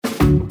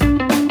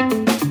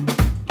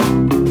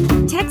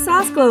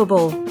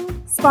Global,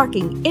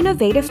 sparking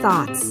innovative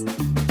thoughts.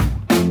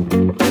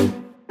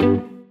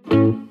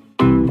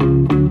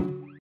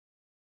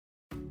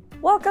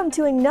 Welcome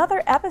to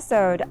another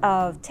episode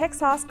of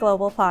TechSauce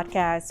Global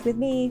Podcast with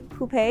me,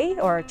 Pupe,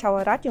 or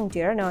Chawarat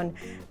Yungtiranon,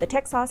 the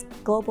TechSauce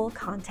Global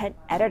Content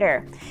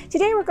Editor.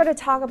 Today we're going to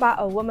talk about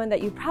a woman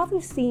that you've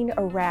probably seen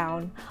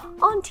around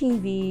on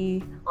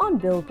TV, on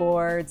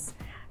billboards.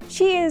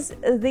 She is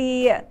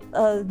the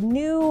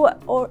new,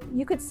 or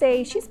you could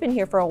say she's been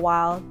here for a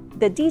while,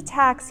 the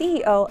DTAC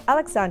CEO,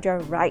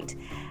 Alexandra Wright.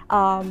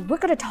 We're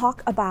going to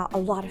talk about a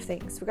lot of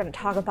things. We're going to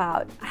talk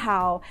about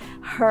how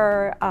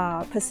her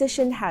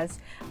position has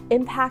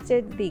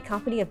impacted the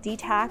company of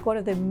DTAC, one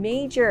of the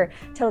major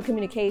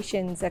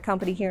telecommunications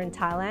company here in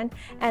Thailand,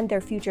 and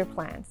their future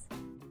plans.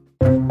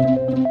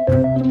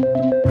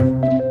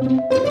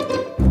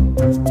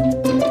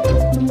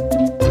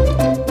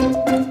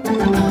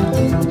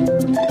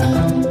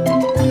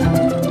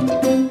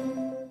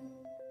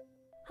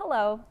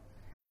 Hello.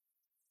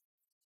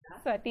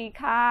 สวัสดี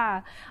ค่ะ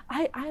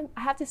I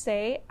have to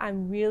say I'm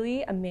really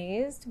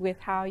amazed with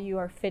how you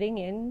are fitting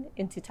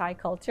into Thai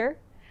culture.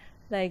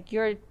 Like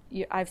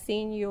I've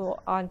seen you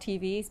on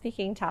TV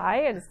speaking Thai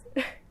and it's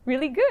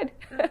really good.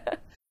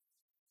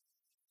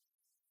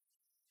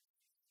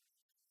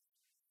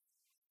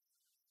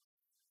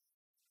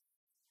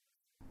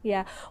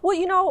 Yeah.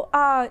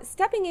 Well,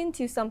 stepping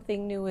into something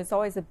new is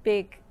always a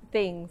big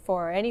thing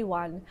for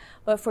anyone.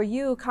 But for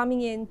you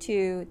coming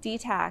into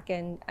DTAC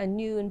and a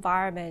new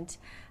environment,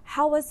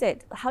 how was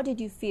it? How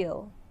did you feel?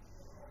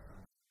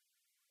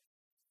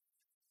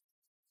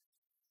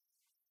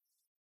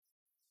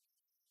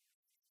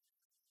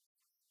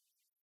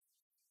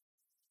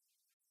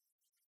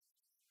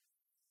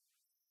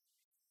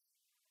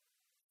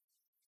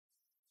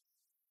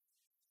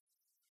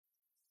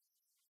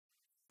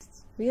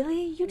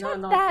 Really? You No,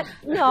 don't no. that?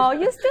 No,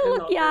 you still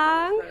look No,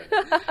 young.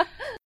 sorry.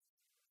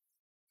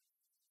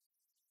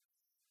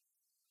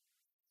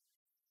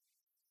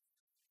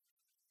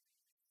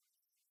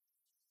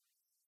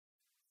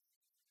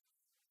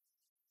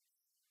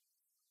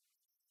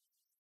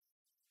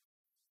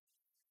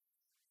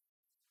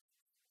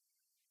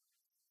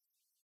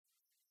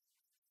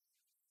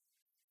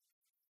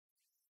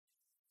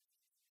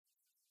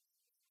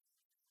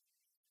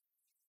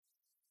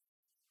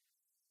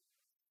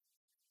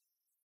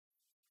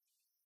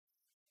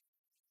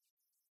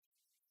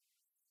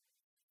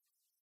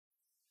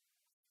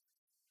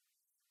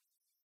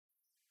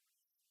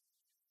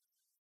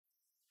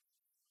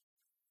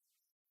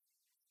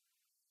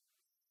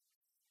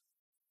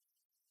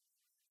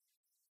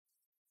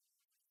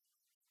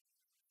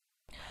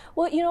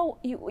 Well,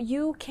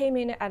 you came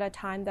in at a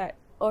time that,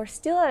 or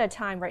still at a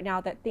time right now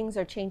that things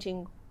are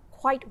changing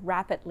quite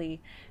rapidly,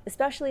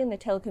 especially in the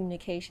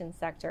telecommunications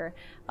sector.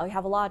 You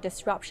have a lot of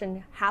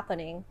disruption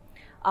happening.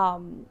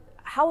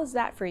 How is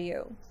that for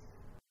you?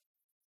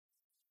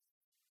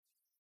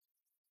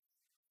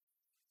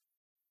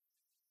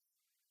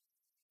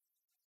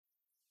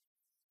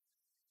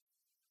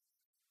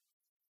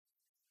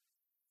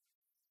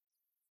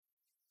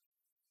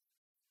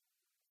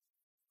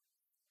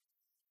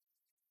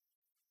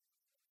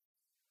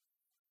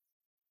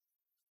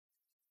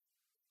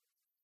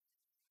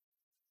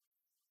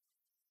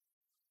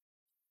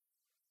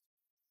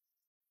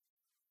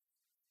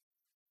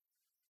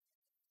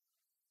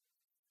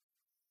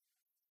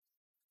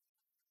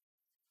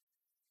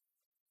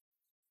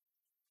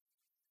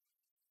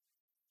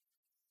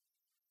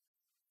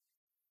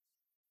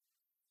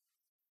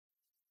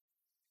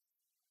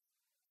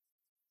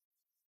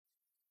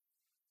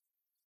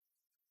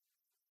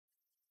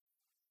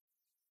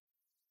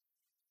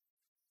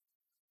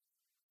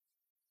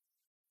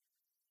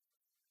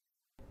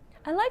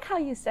 I like how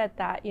you said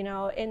that,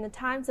 in the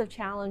times of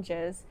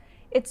challenges,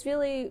 it's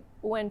really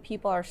when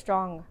people are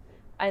strong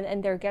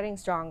and they're getting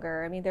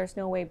stronger. I mean, there's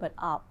no way but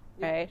up,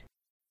 right?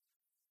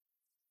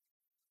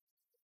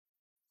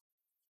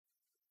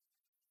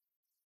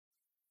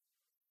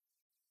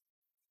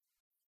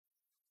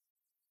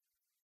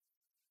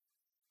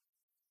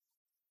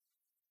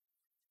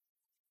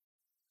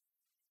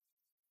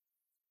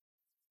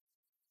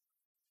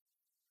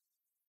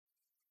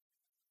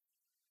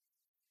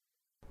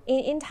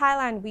 In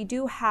Thailand, we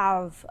do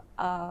have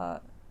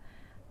a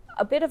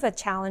bit of a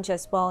challenge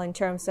as well in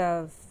terms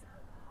of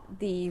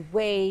the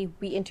way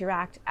we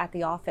interact at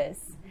the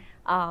office.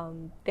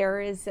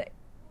 There is,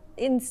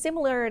 in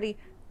similarity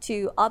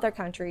to other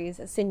countries,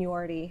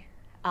 seniority.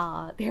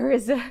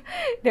 There's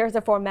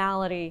a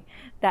formality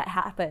that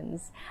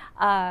happens.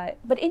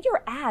 But in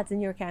your ads,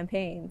 in your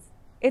campaigns,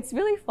 it's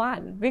really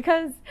fun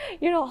because,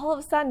 all of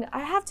a sudden,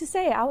 I have to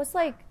say, I was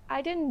like,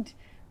 I didn't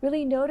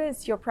really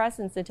notice your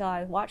presence until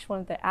I watched one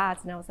of the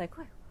ads and I was like,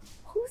 "Wait,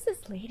 who's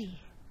this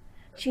lady?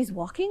 She's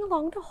walking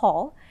along the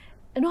hall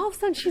and all of a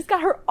sudden she's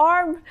got her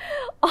arm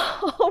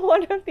on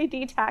one of the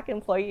DTAC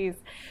employees.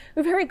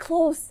 A very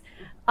close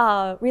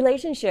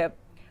relationship.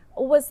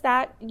 Was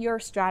that your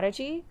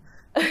strategy?"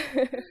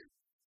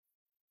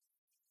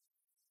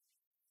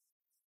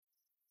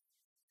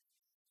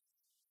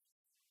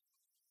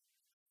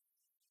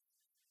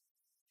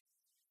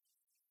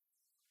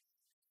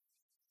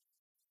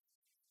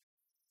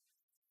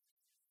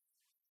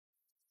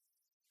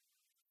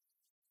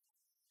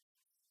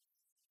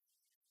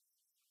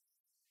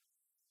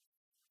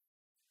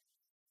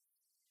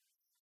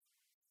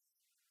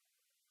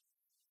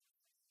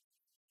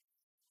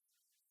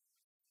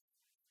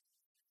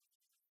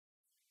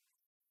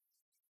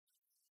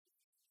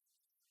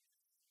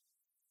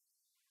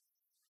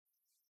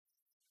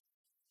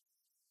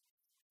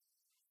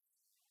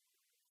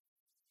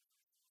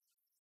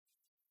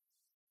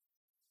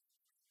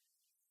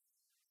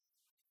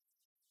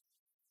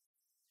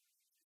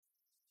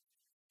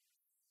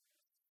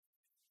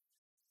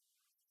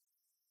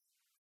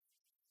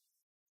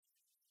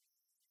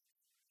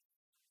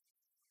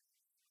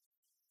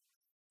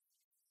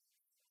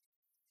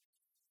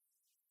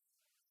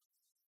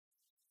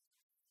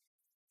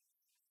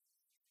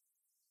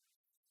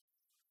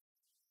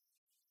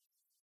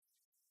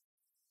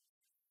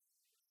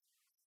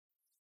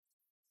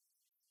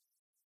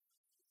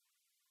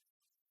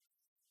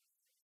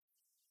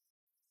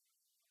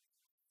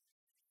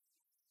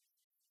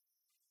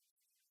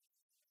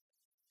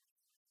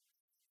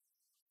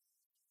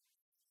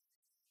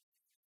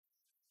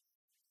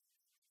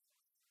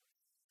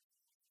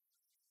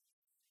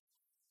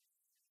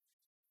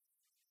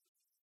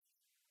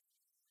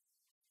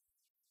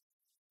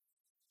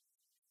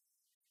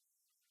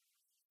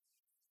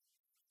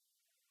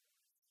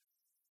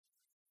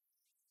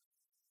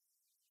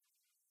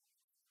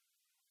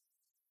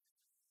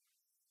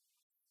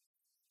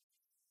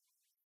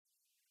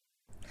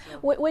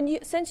 When you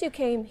since you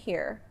came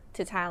here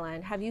to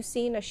Thailand, have you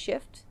seen a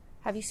shift?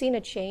 Have you seen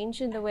a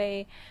change in the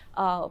way,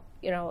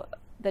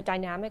 the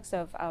dynamics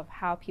of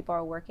how people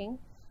are working?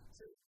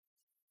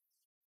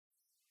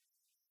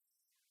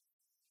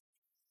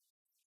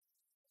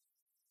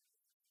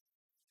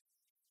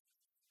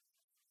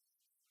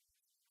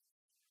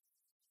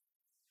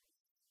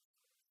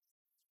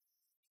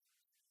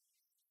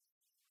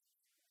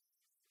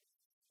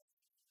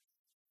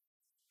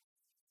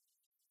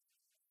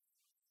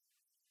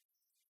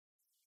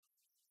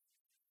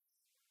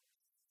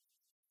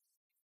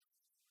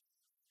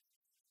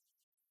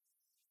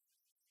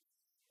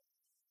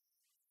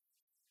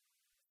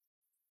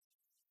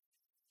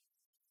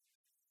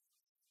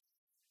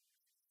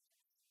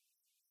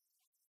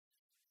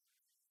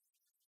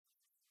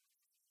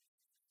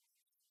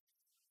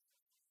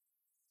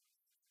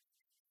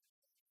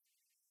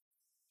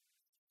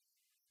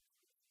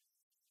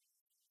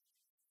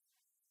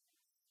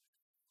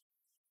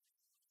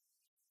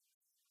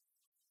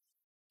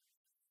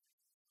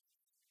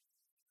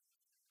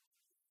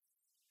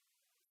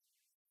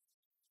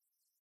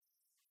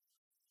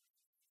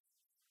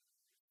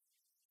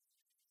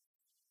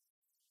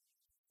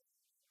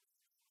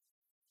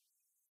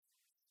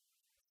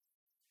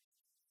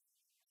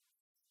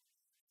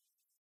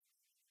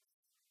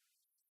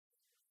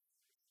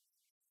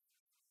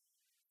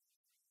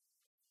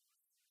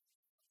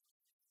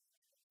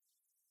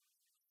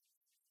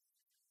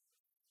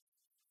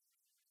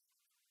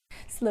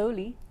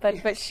 Slowly,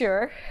 but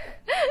sure,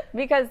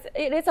 because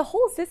it is a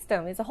whole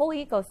system. It's a whole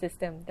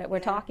ecosystem that we're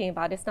talking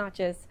about. It's not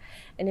just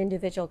an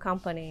individual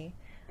company.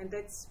 And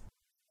that's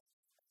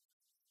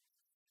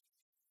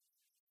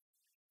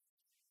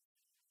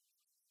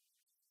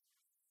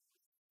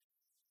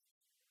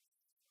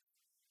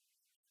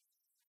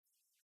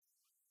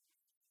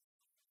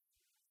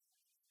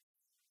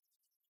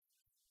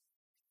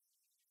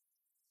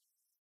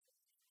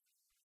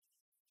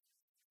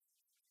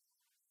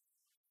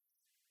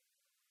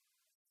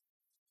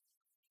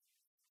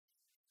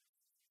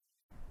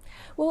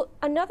Well,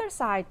 another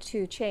side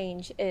to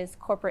change is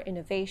corporate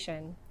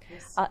innovation.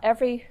 yes.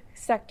 Every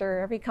sector,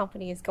 every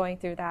company is going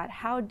through that.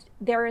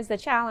 There is the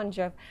challenge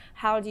of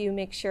how do you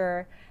make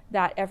sure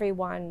that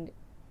everyone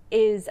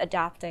is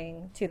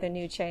adapting to the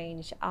new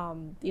change.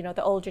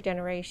 The older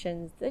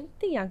generations, the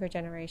younger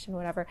generation,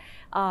 whatever.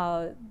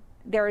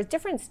 There are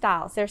different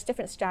styles. There's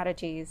different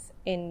strategies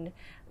in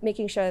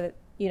making sure that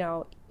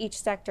each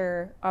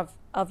sector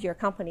of your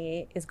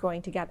company is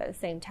going together at the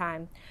same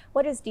time.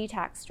 What is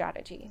DTAC's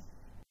strategy?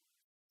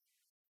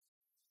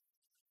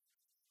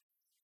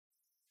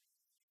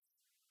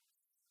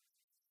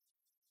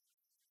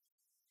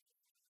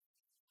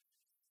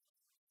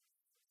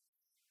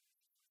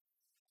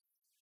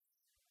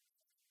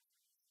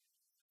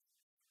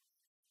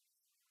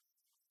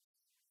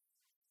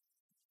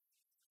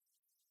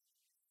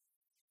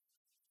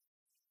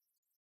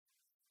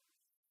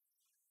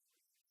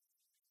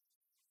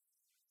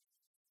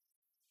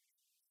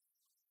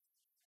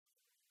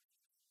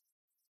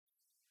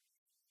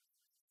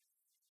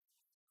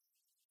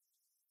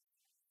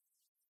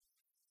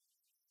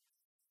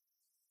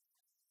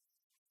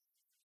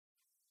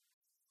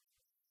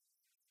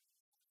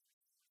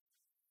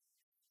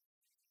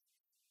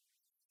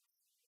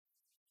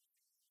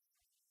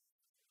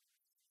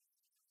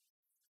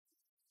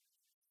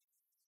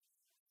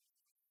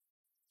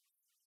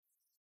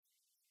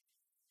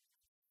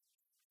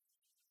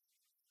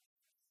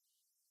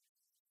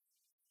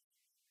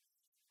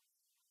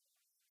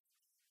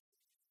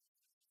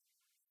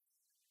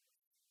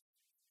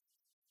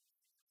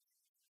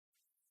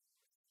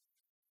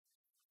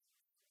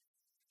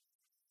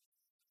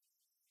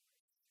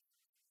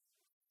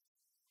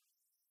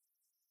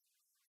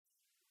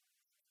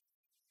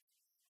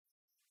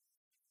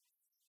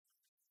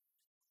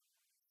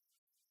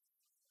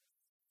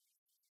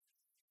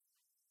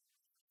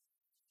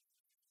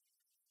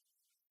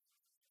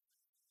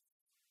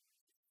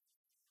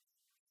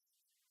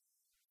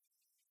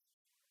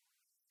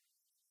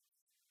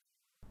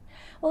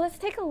 Well, let's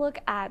take a look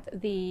at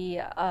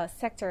the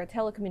sector,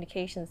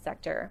 telecommunications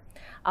sector.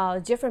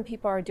 Different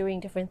people are doing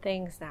different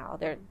things now.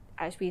 They're,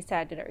 as we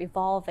said, they're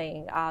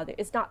evolving.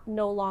 It's not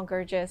no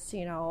longer just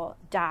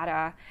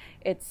data.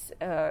 It's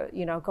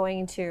going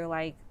into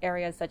like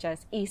areas such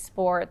as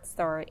esports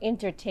or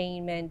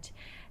entertainment.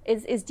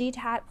 Is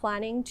DTAT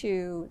planning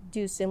to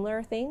do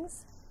similar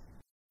things?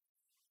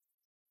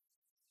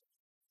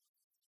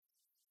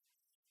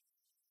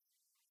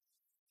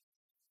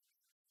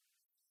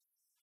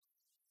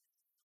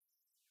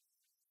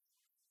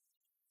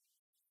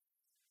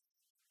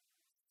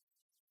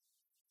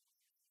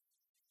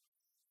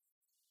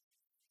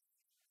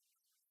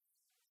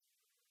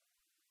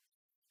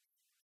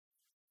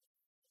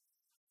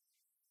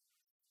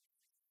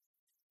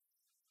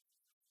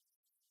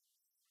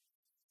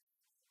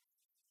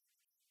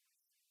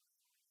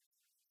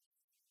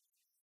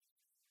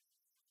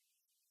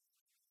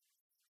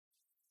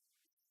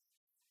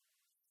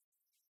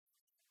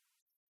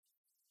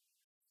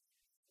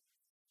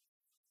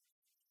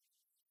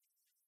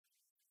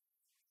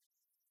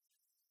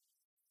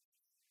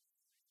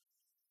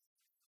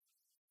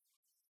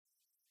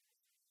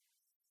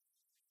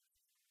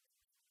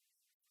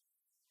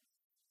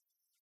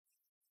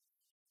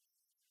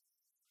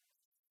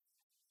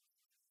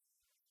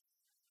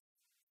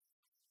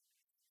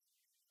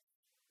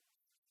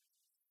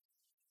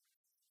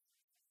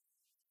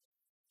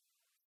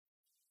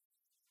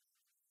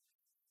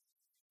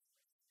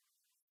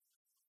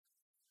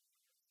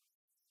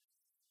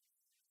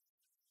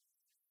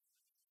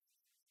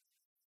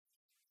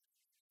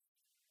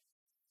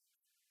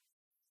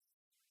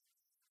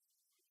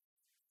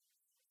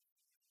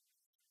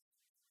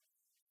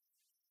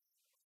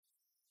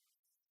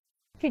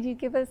 Could you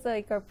give us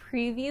like a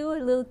preview,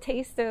 a little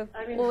taste of,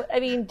 I mean, well, I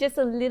mean, just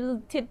a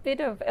little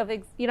tidbit of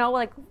you know,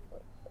 like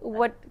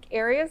what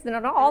areas,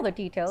 not all the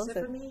details. so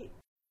for me,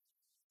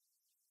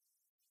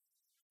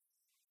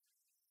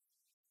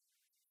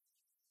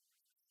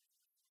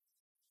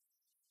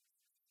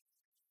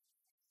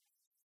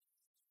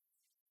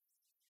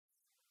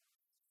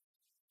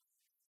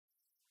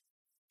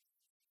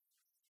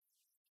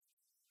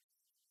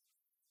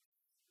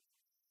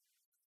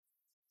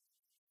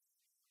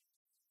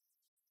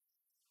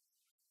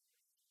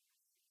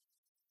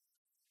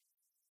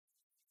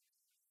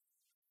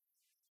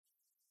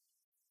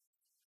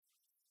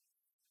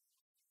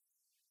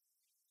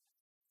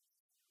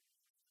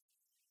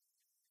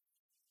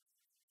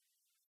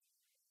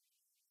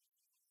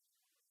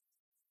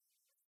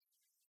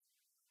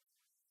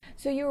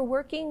 So you were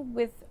working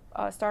with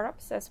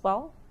startups as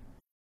well?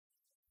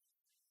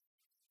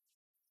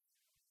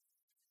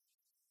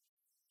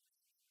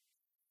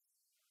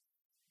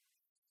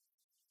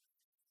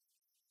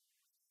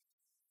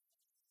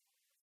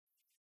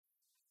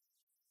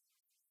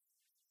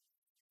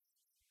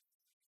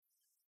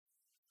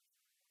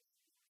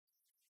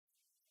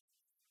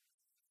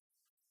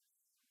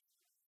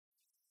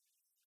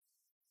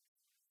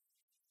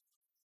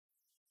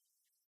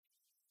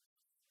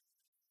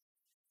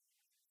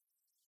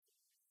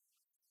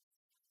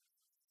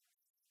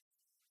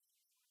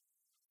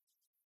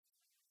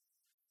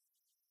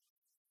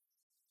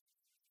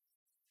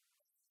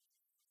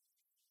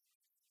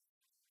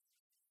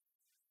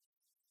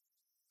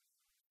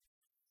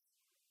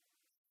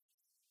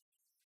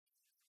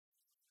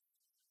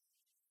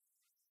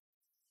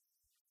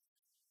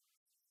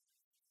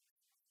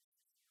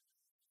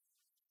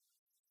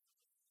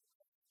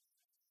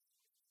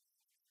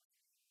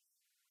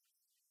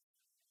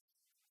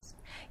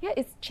 Yeah,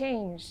 it's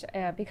changed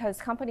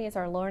because companies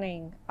are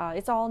learning.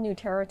 It's all new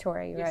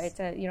territory, right?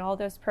 yes. You know, all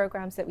those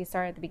programs that we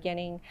started at the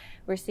beginning,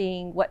 we're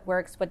seeing what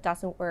works, what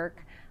doesn't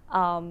work.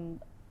 Um,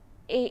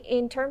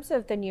 in terms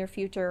of the near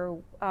future,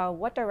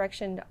 what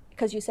direction?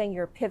 Because you're saying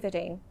you're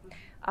pivoting.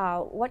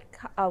 What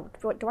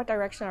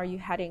direction are you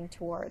heading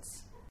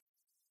towards?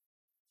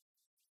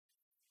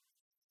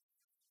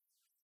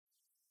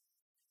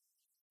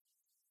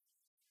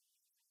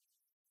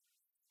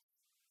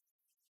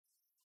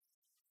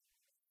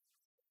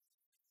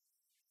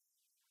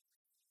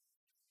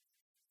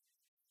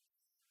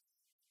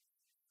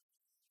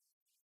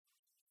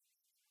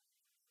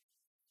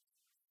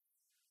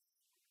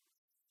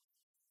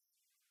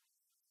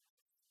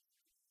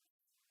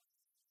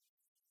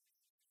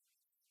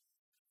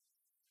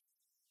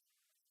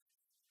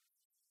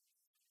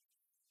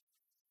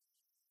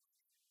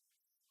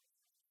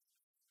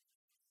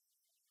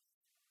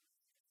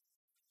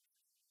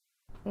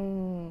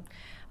 Mm.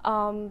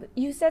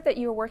 You said that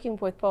you were working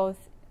with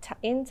both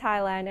in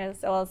Thailand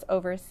as well as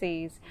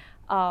overseas.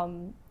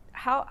 Um,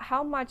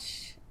 how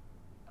much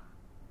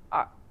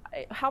are,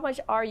 how much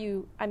are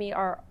you? I mean,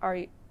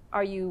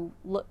 are you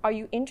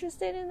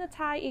interested in the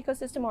Thai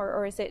ecosystem,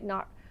 or is it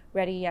not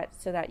ready yet,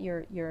 so that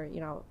you're you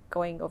know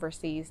going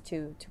overseas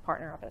to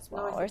partner up as No,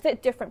 I well, or think is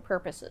it different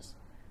purposes?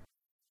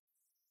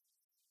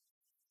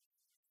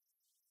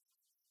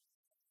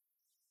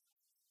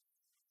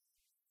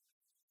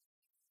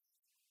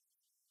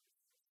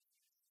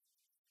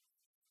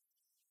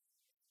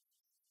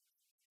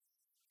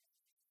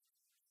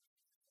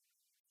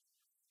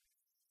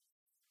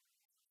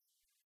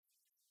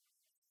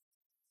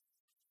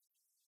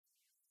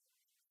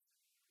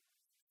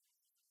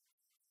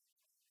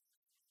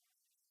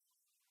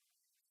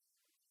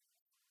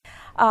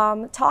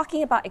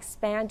 Talking about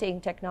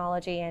expanding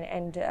technology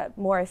and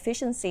more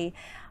efficiency,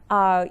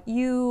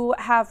 you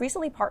have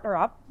recently partnered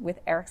up with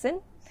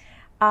Ericsson.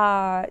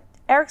 Uh,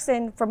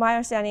 Ericsson, from my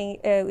understanding,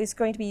 is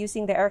going to be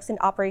using the Ericsson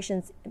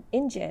Operations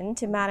Engine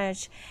to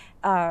manage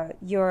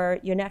your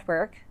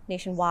network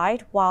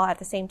nationwide, while at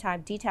the same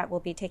time DTAC will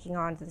be taking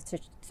on the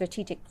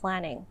strategic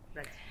planning.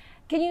 right.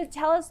 Can you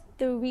tell us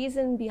the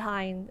reason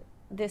behind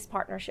this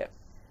partnership?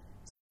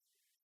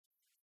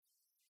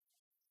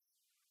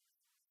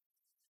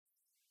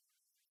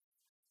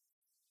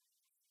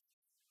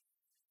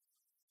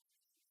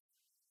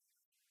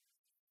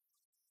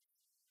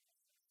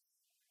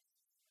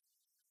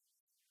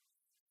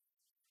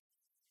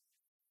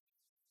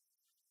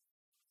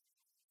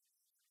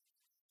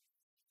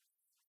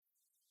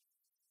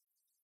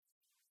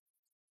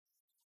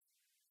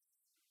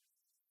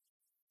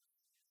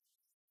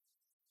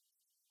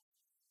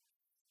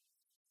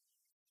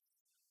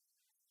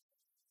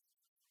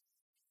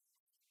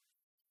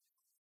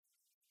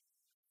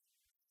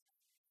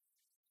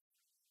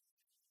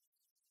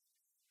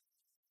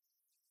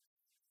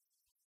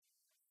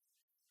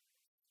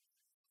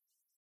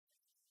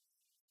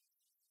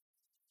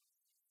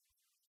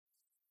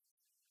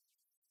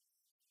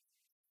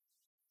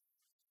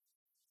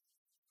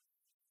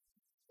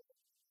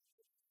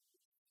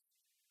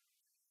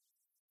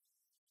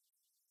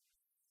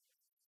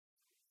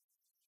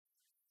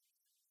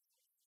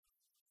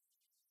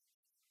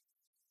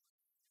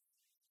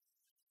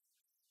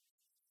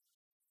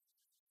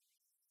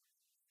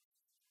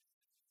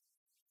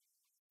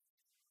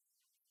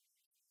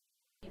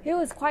 It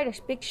was quite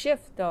a big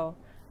shift, though.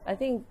 I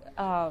think,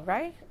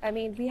 right? I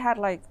mean, we had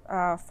like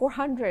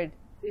 400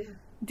 Yeah.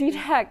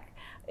 DTech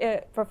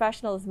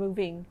professionals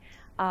moving.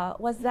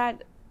 Was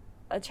that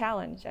a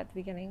challenge at the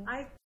beginning?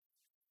 I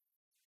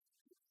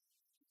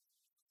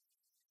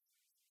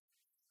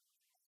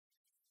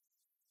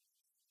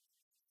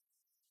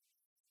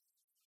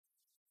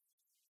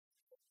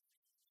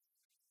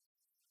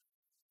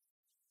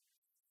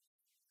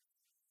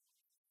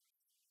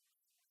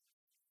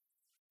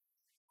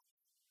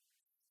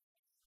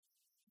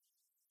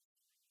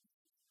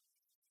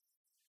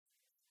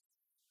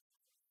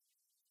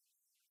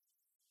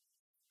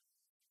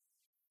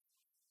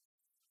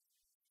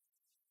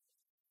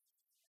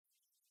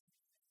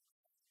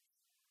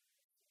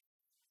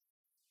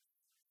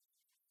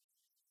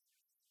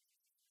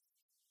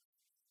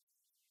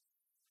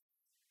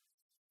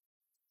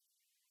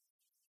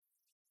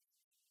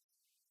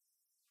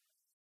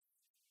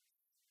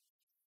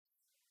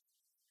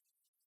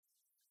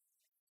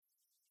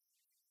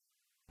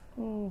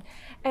Mm.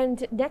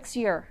 And next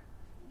year,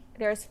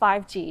 there's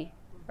 5G,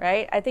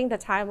 right? I think the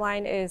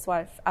timeline is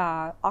what,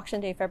 auction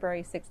day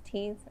February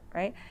 16th,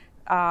 right?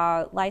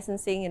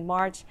 Licensing in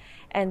March,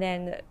 and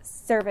then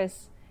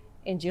service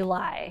in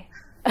July.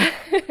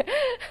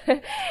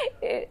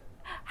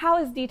 How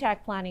is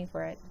DTAC planning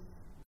for it?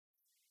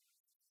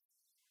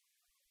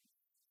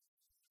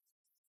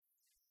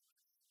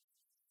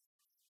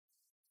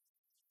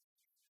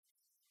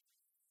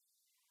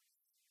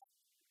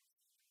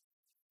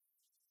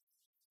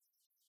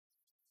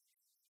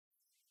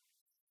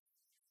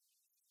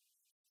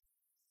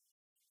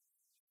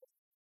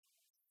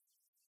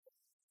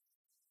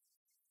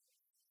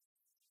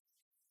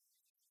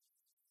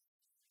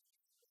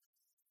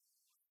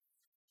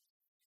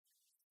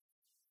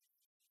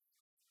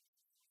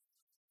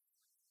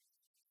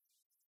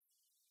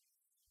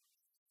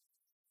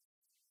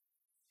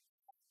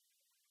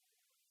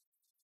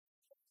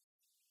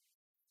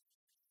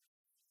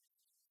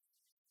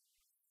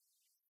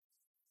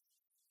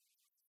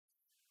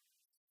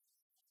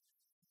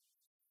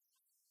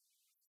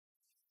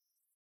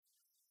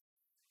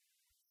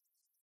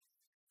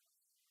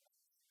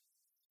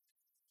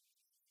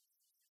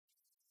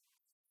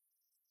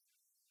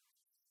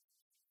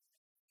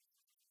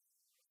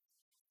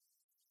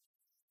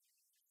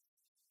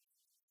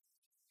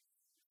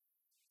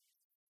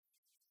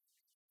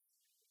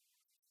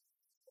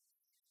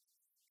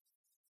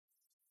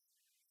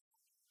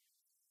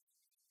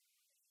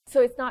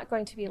 So it's not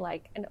going to be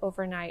like an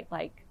overnight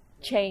like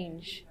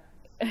change.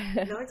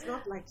 No, it's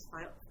not like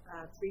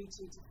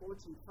 3G to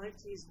 4G.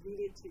 5G is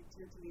really a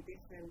totally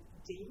different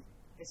G,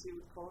 as you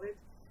would call it.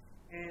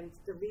 And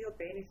the real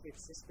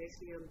benefits,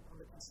 especially on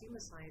the consumer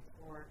side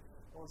or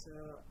also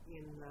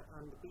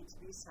on the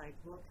B2B side,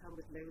 will come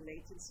with low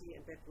latency,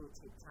 and that will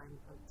take time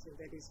until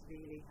that is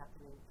really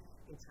happening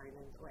in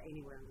Thailand or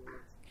anywhere in the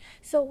world.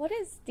 So what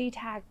is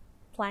DTAG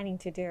planning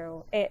to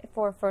do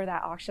for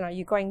that auction? Are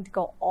you going to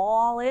go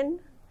all in,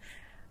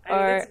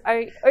 I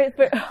mean,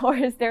 or or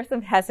is there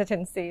some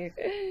hesitancy?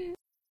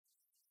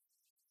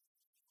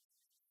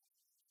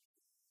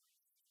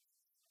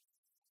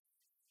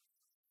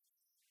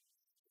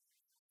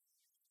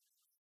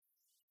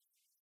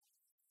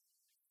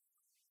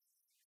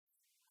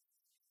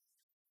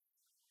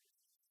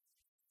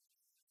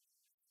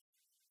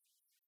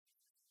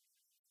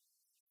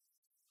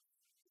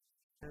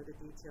 know the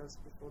details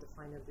before the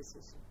final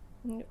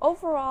decision.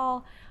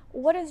 Overall,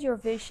 what is your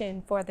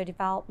vision for the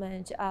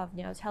development of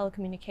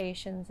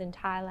telecommunications in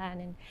Thailand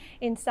and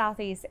in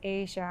Southeast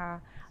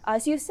Asia?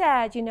 As you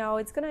said,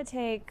 it's going to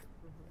take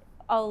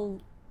a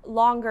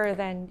longer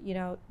than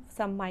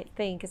some might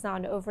think. It's not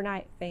an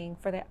overnight thing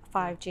for the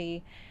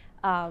 5G.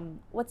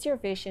 What's your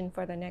vision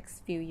for the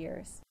next few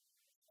years?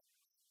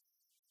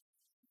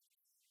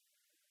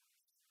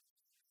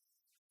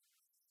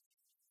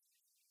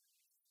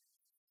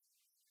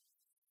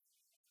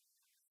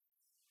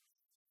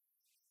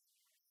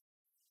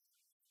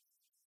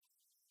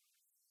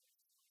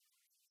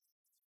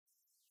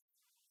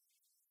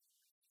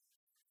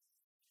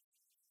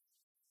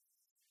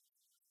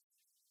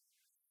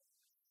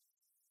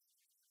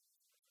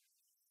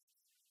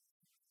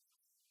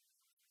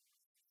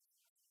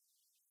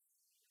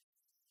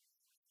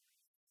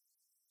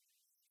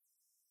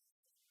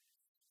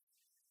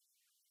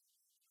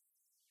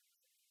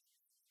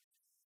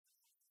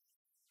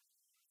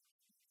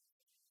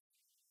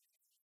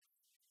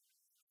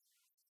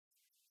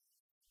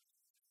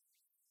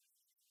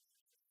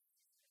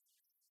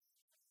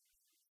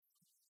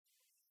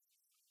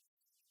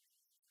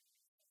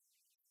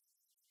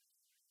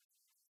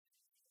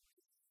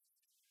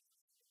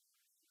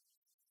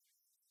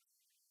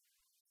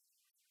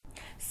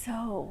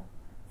 So,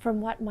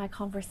 from what my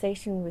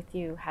conversation with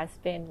you has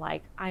been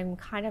like, I'm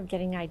kind of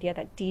getting an idea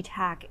that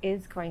DTAC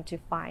is going to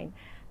find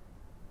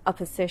a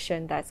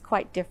position that's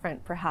quite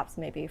different, perhaps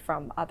maybe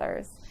from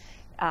others,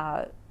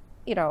 uh,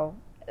 you know,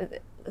 uh,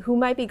 who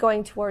might be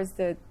going towards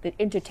the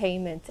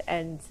entertainment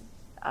and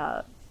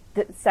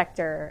the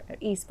sector,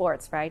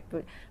 esports, right?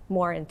 But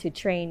more into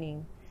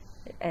training.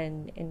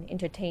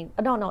 entertainment,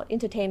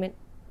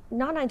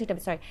 not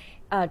entertainment, sorry,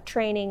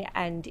 training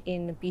and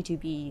in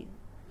B2B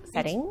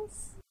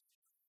settings?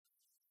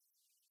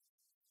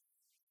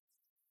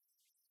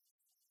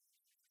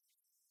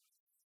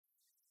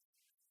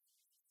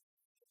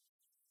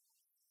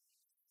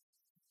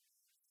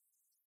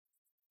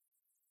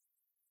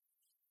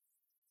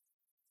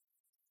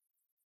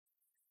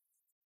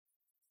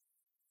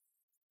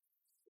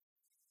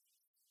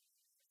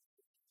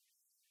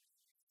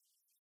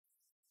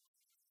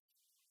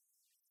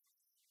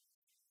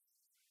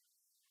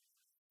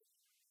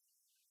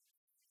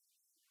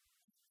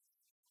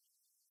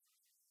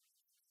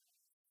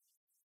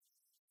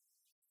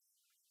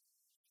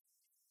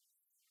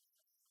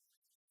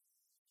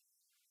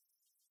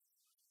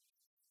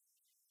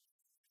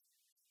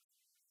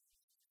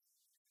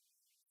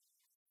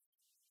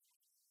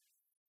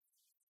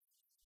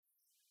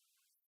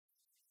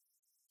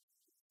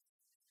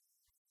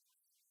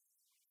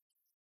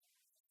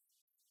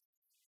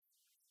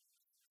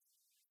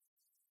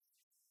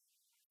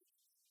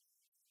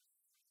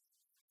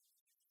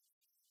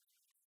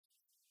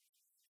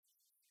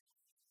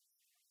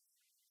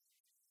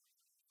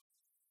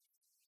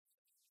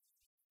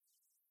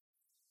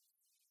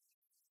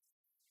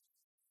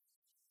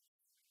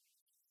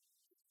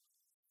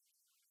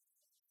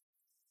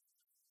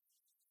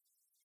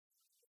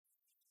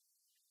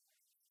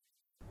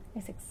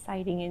 It's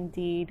exciting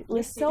indeed.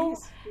 We're so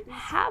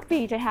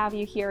happy to have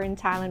you here in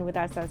Thailand with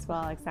us as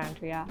well,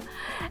 Alexandria.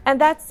 And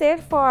that's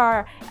it for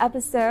our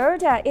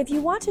episode. If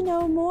you want to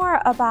know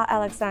more about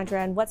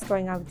Alexandria and what's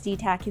going on with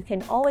DTAC, you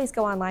can always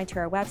go online to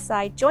our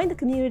website, join the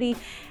community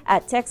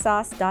at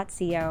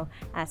techsauce.co.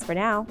 As for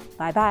now,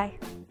 bye-bye.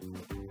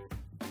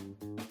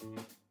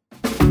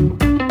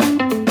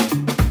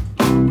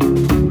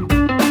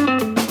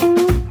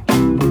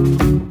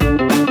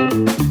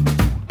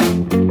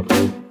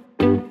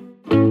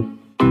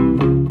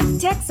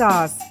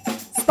 Sauce,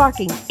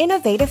 sparking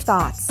innovative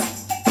thoughts.